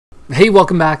Hey,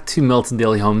 welcome back to Milton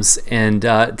Daily Homes, and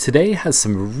today has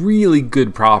some really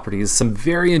good properties, some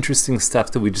very interesting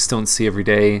stuff that we just don't see every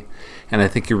day, and I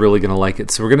think you're really going to like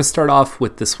it. So we're going to start off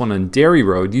with this one on Dairy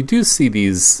Road. You do see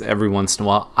these every once in a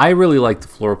while. I really like the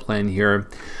floor plan here.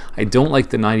 I don't like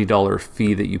the $90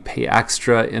 fee that you pay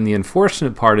extra, and the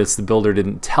unfortunate part is the builder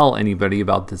didn't tell anybody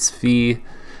about this fee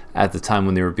at the time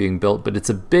when they were being built, but it's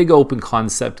a big open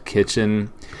concept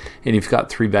kitchen, and you've got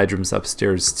 3 bedrooms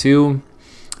upstairs too.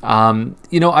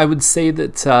 I would say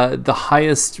that the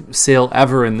highest sale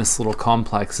ever in this little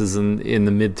complex is in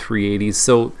the mid 380s.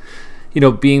 So,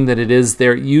 being that it is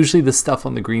there, usually the stuff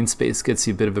on the green space gets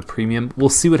you a bit of a premium. We'll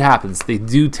see what happens. They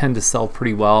do tend to sell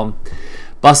pretty well.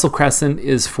 Bustle Crescent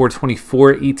is 424,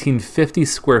 1850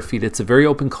 square feet. It's a very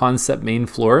open concept main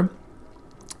floor.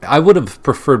 I would have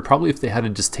preferred probably if they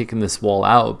had just taken this wall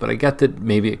out, but I get that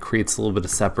maybe it creates a little bit of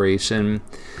separation.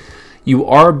 You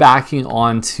are backing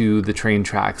onto the train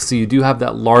tracks, so you do have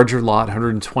that larger lot,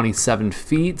 127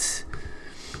 feet.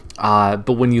 But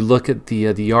when you look at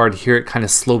the yard here, it kind of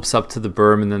slopes up to the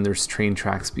berm, and then there's train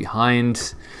tracks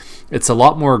behind. It's a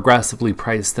lot more aggressively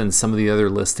priced than some of the other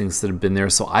listings that have been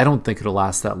there, so I don't think it'll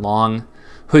last that long.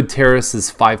 Hood Terrace is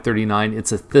 539.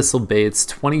 It's a Thistle Bay. It's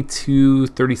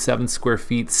 2237 square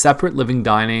feet, separate living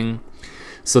dining.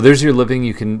 So there's your living.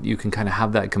 You can kind of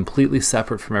have that completely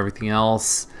separate from everything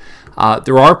else.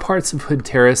 There are parts of Hood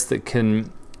Terrace that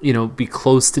can, be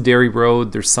close to Dairy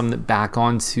Road. There's some that back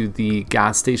onto the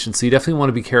gas station. So you definitely want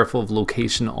to be careful of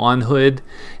location on Hood.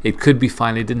 It could be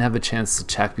fine. I didn't have a chance to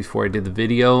check before I did the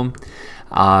video.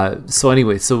 So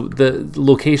the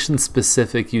location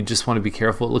specific, you just want to be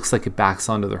careful. It looks like it backs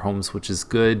onto their homes, which is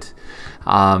good.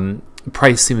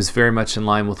 Price seems very much in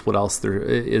line with what else there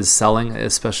is selling,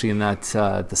 especially in that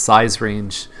the size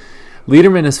range.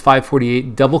 Lederman is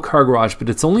 548, double car garage, but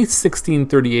it's only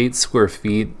 1638 square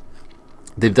feet.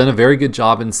 They've done a very good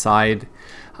job inside.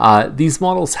 These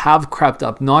models have crept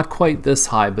up, not quite this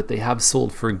high, but they have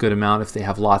sold for a good amount if they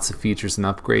have lots of features and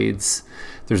upgrades.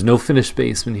 There's no finished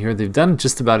basement here. They've done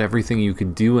just about everything you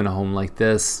could do in a home like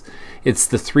this. It's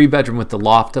the 3-bedroom with the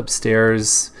loft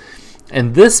upstairs.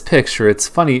 And this picture, it's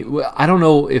funny, I don't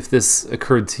know if this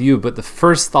occurred to you, but the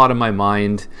first thought in my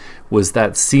mind was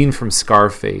that scene from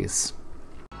Scarface.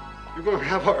 You're going to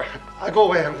have her. I go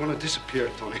away, I'm going to disappear,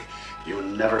 Tony. You'll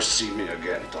never see me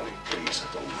again, Tony. Please,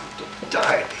 I don't want to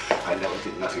die. I never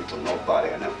did nothing to nobody.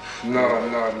 No.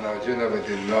 You never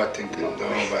did nothing to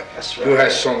nobody. That's right. You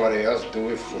had somebody else do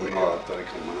it for you. Oh, Tony,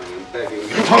 come on. I'm begging you.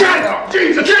 Get up!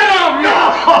 Jesus! Get up!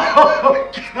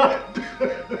 No!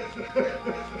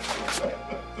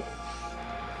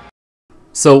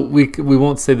 So we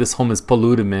won't say this home is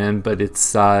polluted, man, but it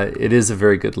is a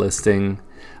very good listing.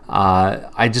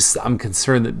 I'm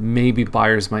concerned that maybe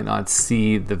buyers might not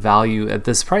see the value at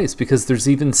this price, because there's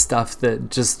even stuff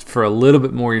that just for a little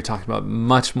bit more, you're talking about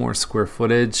much more square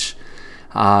footage,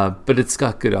 but it's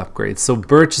got good upgrades. So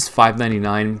Birch is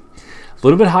 599, a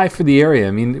little bit high for the area.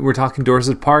 I mean, we're talking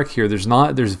Dorset Park here. There's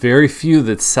very few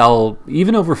that sell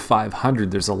even over 500.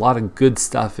 There's a lot of good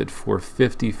stuff at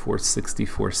 450, 460,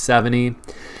 470.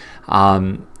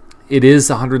 It is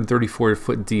a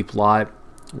 134-foot deep lot.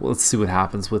 Let's see what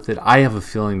happens with it. I have a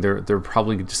feeling they're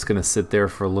probably just going to sit there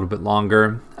for a little bit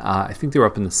longer. I think they were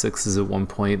up in the 6s at one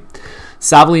point.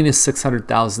 Savaline is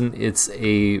 600,000. It's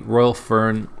a Royal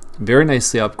Fern, very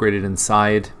nicely upgraded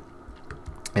inside.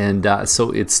 And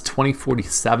so it's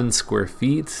 2047 square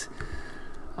feet.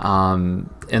 And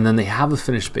then they have a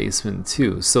finished basement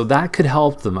too. So that could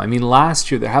help them. I mean,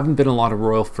 last year, there haven't been a lot of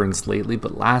Royal Ferns lately,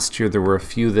 but last year there were a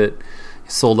few that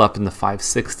sold up in the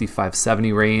 560,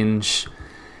 570 range.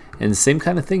 And same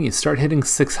kind of thing, you start hitting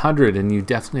 600 and you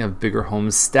definitely have bigger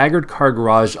homes. Staggered car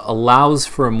garage allows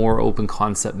for a more open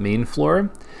concept main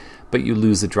floor, but you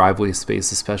lose a driveway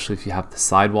space, especially if you have the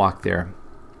sidewalk there.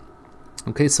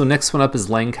 Okay, so next one up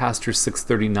is Lancaster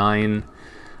 639.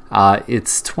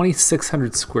 It's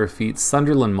 2,600 square feet,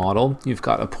 Sunderland model. You've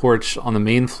got a porch on the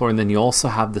main floor, and then you also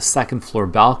have the second floor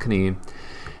balcony.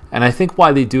 And I think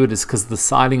why they do it is because the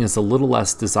siding is a little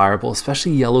less desirable,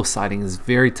 especially yellow siding is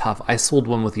very tough. I sold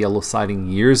one with yellow siding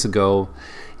years ago,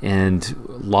 and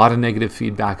a lot of negative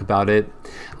feedback about it.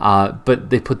 But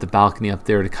they put the balcony up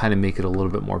there to kind of make it a little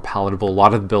bit more palatable. A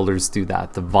lot of builders do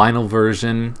that. The vinyl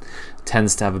version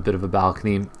tends to have a bit of a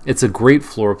balcony. It's a great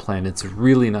floor plan. It's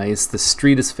really nice. The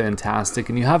street is fantastic,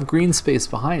 and you have green space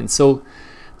behind. So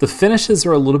the finishes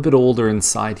are a little bit older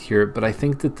inside here, but I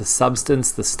think that the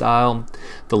substance, the style,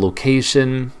 the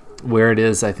location, where it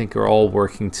is, I think, are all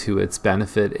working to its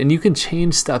benefit. And you can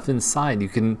change stuff inside. You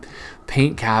can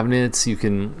paint cabinets. You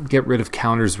can get rid of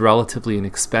counters relatively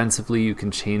inexpensively. You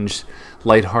can change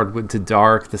light hardwood to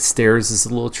dark. The stairs is a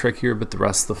little trickier, but the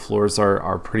rest of the floors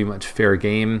are pretty much fair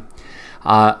game.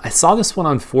 I saw this one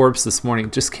on Forbes this morning.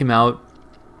 It just came out.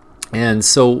 And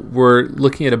so we're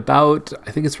looking at about,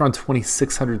 I think it's around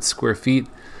 2,600 square feet.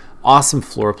 Awesome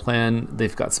floor plan.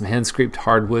 They've got some hand scraped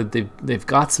hardwood. They've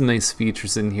got some nice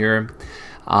features in here.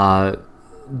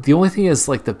 The only thing is,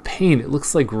 like, the paint, it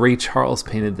looks like Ray Charles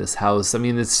painted this house. I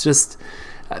mean, it's just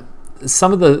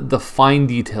some of the fine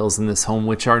details in this home,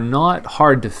 which are not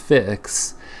hard to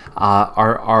fix,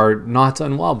 are not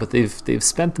done well, but they've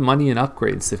spent the money in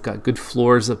upgrades. They've got good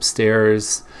floors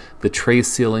upstairs, the tray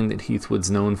ceiling that Heathwood's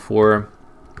known for,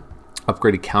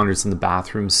 upgraded counters in the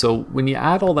bathroom. So when you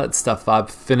add all that stuff up,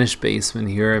 finished basement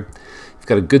here, you've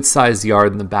got a good sized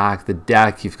yard in the back, the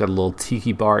deck, you've got a little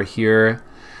tiki bar here.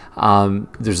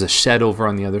 There's a shed over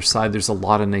on the other side. There's a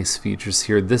lot of nice features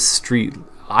here. This street,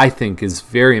 I think, is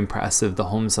very impressive. The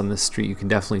homes on this street, you can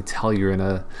definitely tell you're in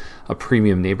a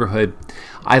premium neighborhood.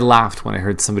 I laughed when I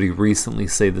heard somebody recently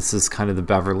say this is kind of the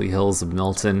Beverly Hills of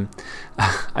Milton.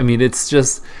 I mean, it's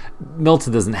just,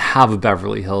 Milton doesn't have a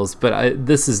Beverly Hills, but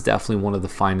this is definitely one of the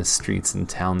finest streets in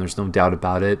town. There's no doubt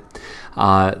about it.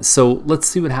 So let's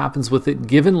see what happens with it.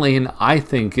 Given Lane, I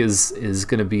think, is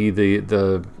going to be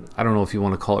the I don't know if you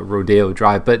want to call it Rodeo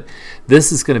Drive, but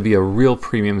this is going to be a real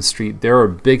premium street. There are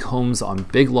big homes on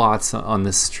big lots on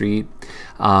this street.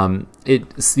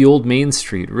 It's the old Main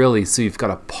Street, really. So you've got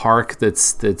a park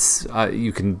that's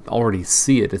you can already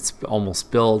see it. It's almost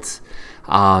built.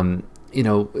 You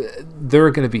know, there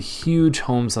are going to be huge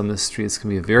homes on this street. It's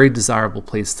going to be a very desirable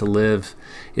place to live.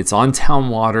 It's on town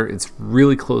water. It's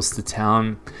really close to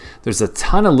town. There's a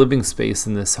ton of living space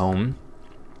in this home.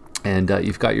 And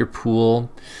you've got your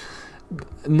pool.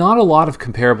 Not a lot of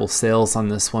comparable sales on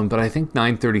this one, but I think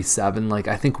 937. Like,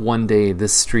 I think one day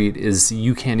this street is,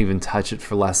 you can't even touch it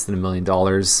for less than $1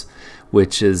 million,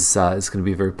 which is going to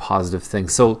be a very positive thing.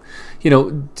 So, you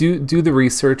know, do the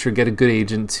research or get a good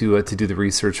agent to do the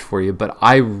research for you. But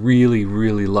I really,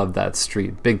 really love that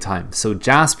street, big time. So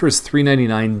Jasper's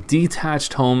 $399,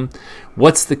 detached home.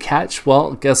 What's the catch?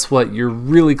 Well, guess what? You're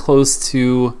really close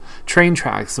to train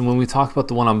tracks. And when we talk about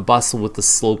the one on Bustle with the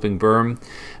sloping berm,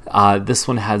 this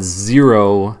one has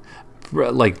zero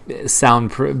like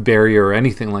sound barrier or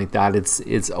anything like that.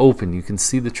 It's open. You can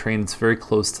see the train. It's very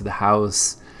close to the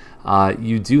house.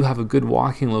 You do have a good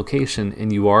walking location,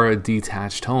 and you are a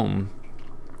detached home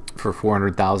for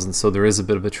 $400,000. So there is a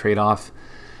bit of a trade-off.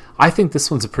 I think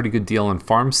this one's a pretty good deal on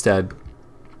Farmstead.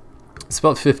 It's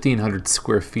about 1,500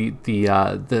 square feet.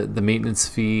 The maintenance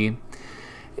fee.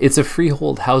 It's a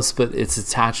freehold house, but it's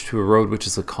attached to a road, which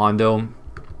is a condo.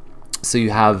 So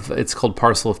you have, it's called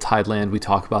Parcel of Tide Land. We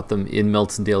talk about them in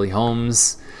Milton Daily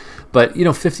Homes. But, you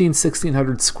know,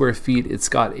 1,600 square feet. It's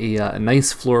got a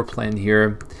nice floor plan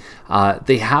here.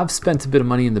 They have spent a bit of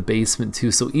money in the basement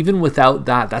too. So even without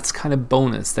that, that's kind of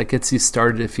bonus. That gets you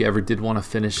started if you ever did want to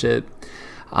finish it.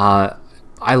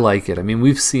 I like it. I mean,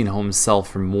 we've seen homes sell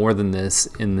for more than this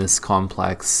in this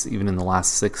complex, even in the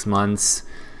last 6 months.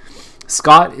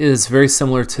 Scott is very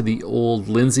similar to the old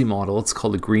Lindsay model. It's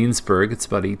called a Greensburg. It's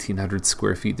about 1,800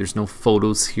 square feet. There's no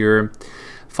photos here.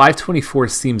 524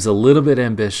 seems a little bit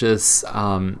ambitious.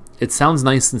 It sounds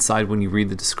nice inside when you read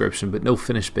the description, but no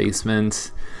finished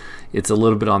basement. It's a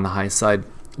little bit on the high side.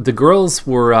 The girls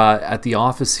were at the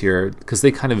office here because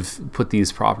they kind of put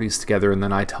these properties together, and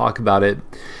then I talk about it.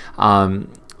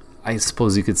 I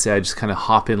suppose you could say I just kind of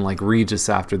hop in like Regis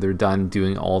after they're done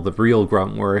doing all the real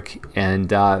grunt work.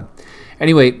 And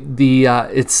anyway,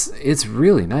 it's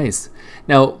really nice.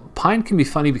 Now, Pine can be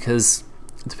funny because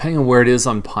depending on where it is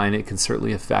on Pine, it can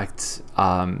certainly affect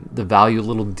the value a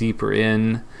little deeper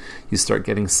in. You start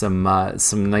getting some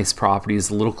nice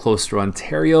properties a little closer to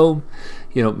Ontario.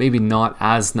 You know, maybe not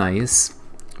as nice.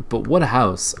 But what a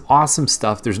house. Awesome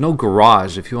stuff. There's no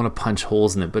garage if you want to punch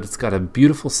holes in it, but it's got a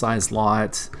beautiful sized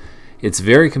lot. It's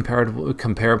very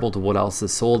comparable to what else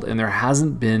is sold, and there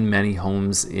hasn't been many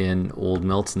homes in Old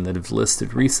Milton that have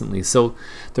listed recently. So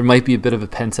there might be a bit of a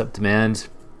pent-up demand.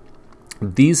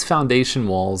 These foundation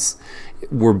walls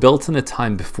were built in a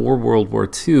time before World War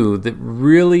II that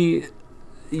really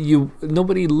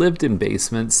nobody lived in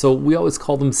basements, so we always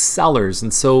call them cellars.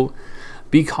 And so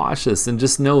be cautious and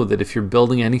just know that if you're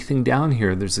building anything down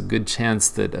here, there's a good chance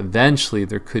that eventually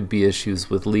there could be issues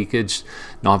with leakage.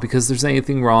 Not because there's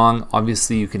anything wrong.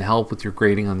 Obviously, you can help with your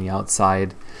grading on the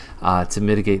outside to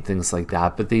mitigate things like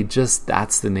that. But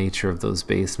that's the nature of those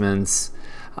basements.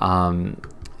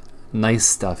 nice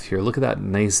stuff here. Look at that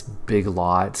nice big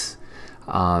lot.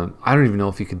 I don't even know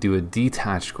if you could do a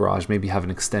detached garage, maybe have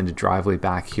an extended driveway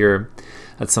back here.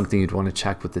 That's something you'd want to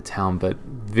check with the town, but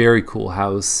very cool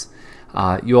house.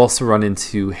 You also run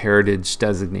into heritage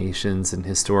designations and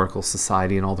historical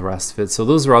society and all the rest of it. So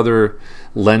those are other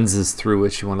lenses through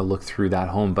which you want to look through that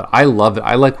home. But I love it.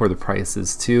 I like where the price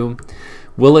is too.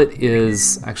 Willet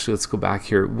is, actually let's go back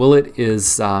here. Willet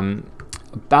is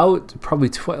about probably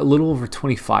a little over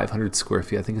 2,500 square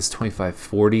feet. I think it's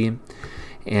 2,540.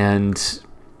 And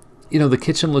you know, the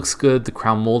kitchen looks good. The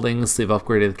crown moldings, they've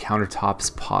upgraded the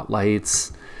countertops, pot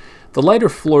lights. The lighter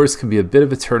floors can be a bit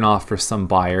of a turnoff for some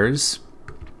buyers,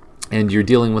 and you're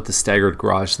dealing with the staggered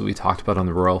garage that we talked about on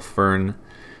the Royal Fern,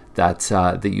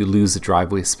 that you lose the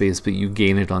driveway space, but you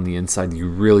gain it on the inside. You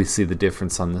really see the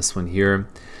difference on this one here.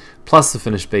 Plus the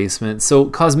finished basement. So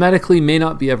cosmetically may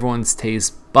not be everyone's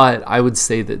taste, but I would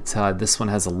say that this one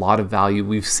has a lot of value.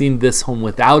 We've seen this home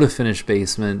without a finished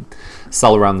basement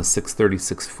sell around the $630,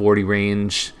 $640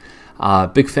 range.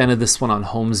 Big fan of this one on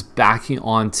homes backing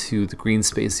onto the green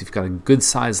space. You've got a good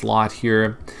sized lot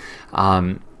here.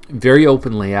 Very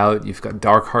open layout. You've got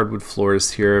dark hardwood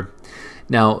floors here.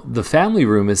 Now the family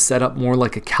room is set up more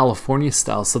like a California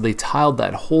style, so they tiled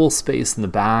that whole space in the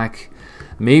back.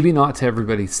 Maybe not to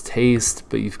everybody's taste,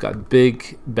 but you've got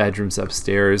big bedrooms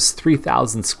upstairs,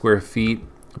 3,000 square feet,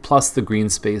 plus the green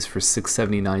space for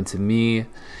 $679 to me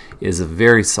is a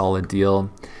very solid deal.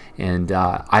 And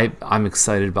I'm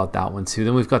excited about that one too.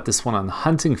 Then we've got this one on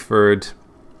Huntingford,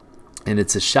 and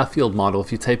it's a Sheffield model.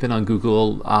 If you type in on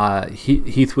Google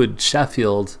Heathwood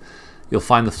Sheffield, you'll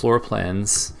find the floor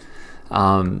plans.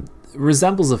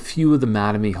 Resembles a few of the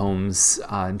Mattamy homes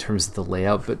in terms of the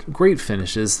layout, but great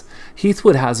finishes.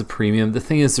 Heathwood has a premium. The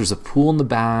thing is, there's a pool in the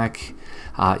back.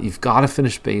 You've got a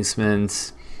finished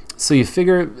basement. So you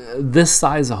figure this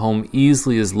size of home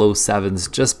easily is low sevens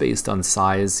just based on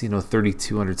size, you know,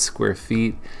 3,200 square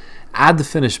feet. Add the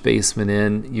finished basement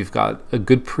in, you've got a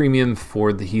good premium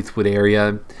for the Heathwood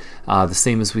area, the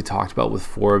same as we talked about with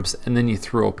Forbes, and then you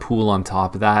throw a pool on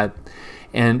top of that.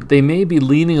 And they may be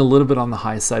leaning a little bit on the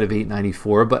high side of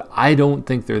 $894, but I don't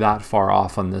think they're that far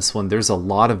off on this one. There's a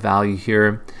lot of value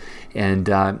here,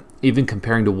 and even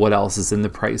comparing to what else is in the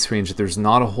price range, there's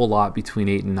not a whole lot between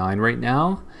 8 and 9 right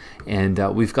now. And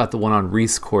we've got the one on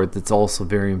Reese Court that's also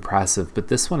very impressive, but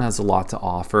this one has a lot to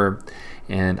offer,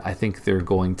 and I think they're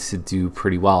going to do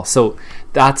pretty well. So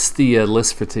that's the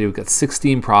list for today. We've got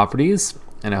 16 properties,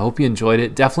 and I hope you enjoyed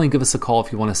it. Definitely give us a call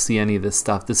if you want to see any of this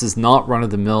stuff. This is not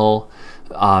run-of-the-mill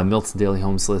Milton Daily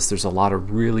Homes list. There's a lot of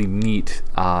really neat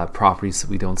properties that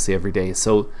we don't see every day.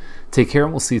 So take care,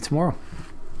 and we'll see you tomorrow.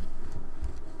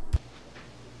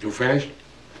 You finished?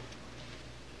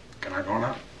 Can I go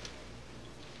now?